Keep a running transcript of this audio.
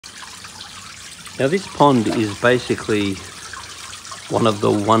Now this pond is basically one of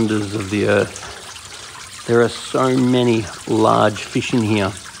the wonders of the earth. There are so many large fish in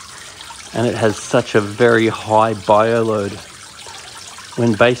here, and it has such a very high bioload,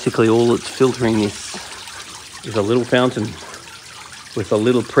 when basically all it's filtering is a little fountain with a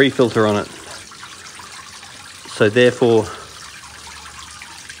little pre-filter on it. So therefore,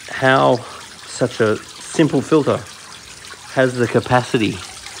 how such a simple filter has the capacity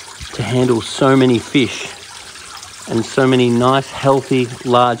to handle so many fish and so many nice, healthy,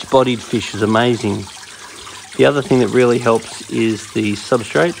 large-bodied fish is amazing. The other thing that really helps is the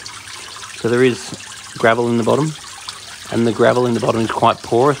substrate. So there is gravel in the bottom, and the gravel in the bottom is quite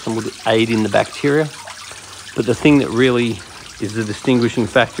porous and would aid in the bacteria. But the thing that really is the distinguishing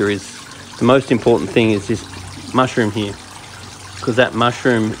factor is, the most important thing is this mushroom here, because that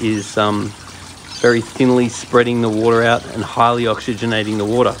mushroom is very thinly spreading the water out and highly oxygenating the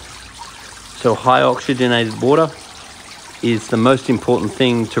water. So high oxygenated water is the most important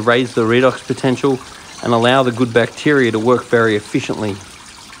thing to raise the redox potential and allow the good bacteria to work very efficiently.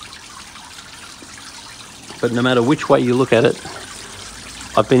 But no matter which way you look at it,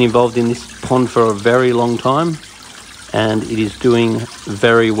 I've been involved in this pond for a very long time, and it is doing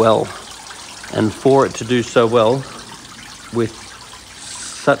very well. And for it to do so well with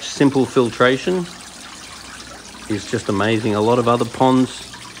such simple filtration is just amazing. A lot of other ponds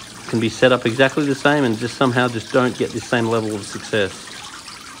can be set up exactly the same and just somehow just don't get this same level of success.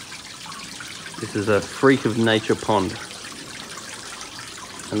 This is a freak of nature pond,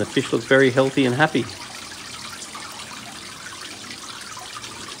 and the fish look very healthy and happy.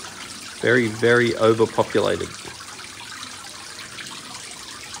 Very, very overpopulated.